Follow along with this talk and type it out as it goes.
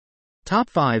Top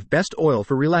 5 Best Oil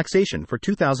for Relaxation for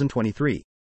 2023.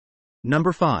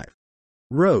 Number 5.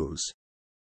 Rose.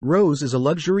 Rose is a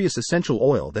luxurious essential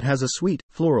oil that has a sweet,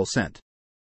 floral scent.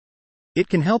 It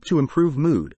can help to improve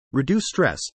mood, reduce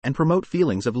stress, and promote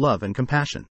feelings of love and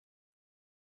compassion.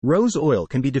 Rose oil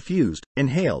can be diffused,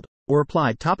 inhaled, or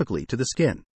applied topically to the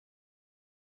skin.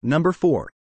 Number 4.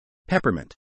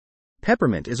 Peppermint.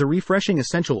 Peppermint is a refreshing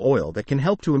essential oil that can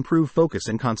help to improve focus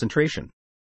and concentration.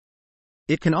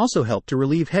 It can also help to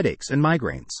relieve headaches and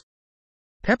migraines.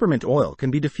 Peppermint oil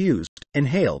can be diffused,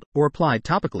 inhaled, or applied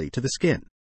topically to the skin.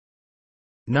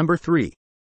 Number 3.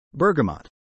 Bergamot.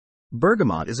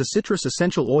 Bergamot is a citrus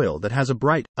essential oil that has a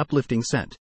bright, uplifting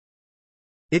scent.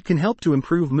 It can help to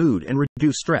improve mood and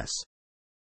reduce stress.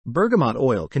 Bergamot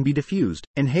oil can be diffused,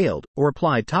 inhaled, or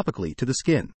applied topically to the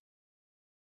skin.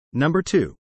 Number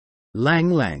 2.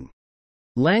 Ylang.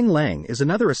 Ylang is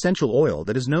another essential oil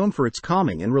that is known for its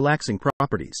calming and relaxing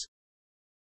properties.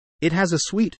 It has a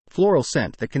sweet, floral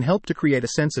scent that can help to create a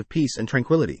sense of peace and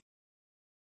tranquility.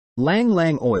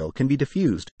 Ylang oil can be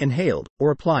diffused, inhaled,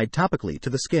 or applied topically to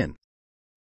the skin.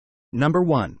 Number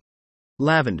 1.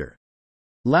 Lavender.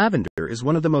 Lavender is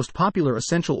one of the most popular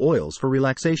essential oils for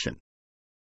relaxation.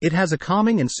 It has a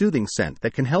calming and soothing scent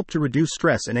that can help to reduce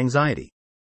stress and anxiety.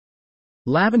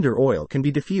 Lavender oil can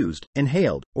be diffused,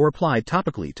 inhaled, or applied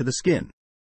topically to the skin.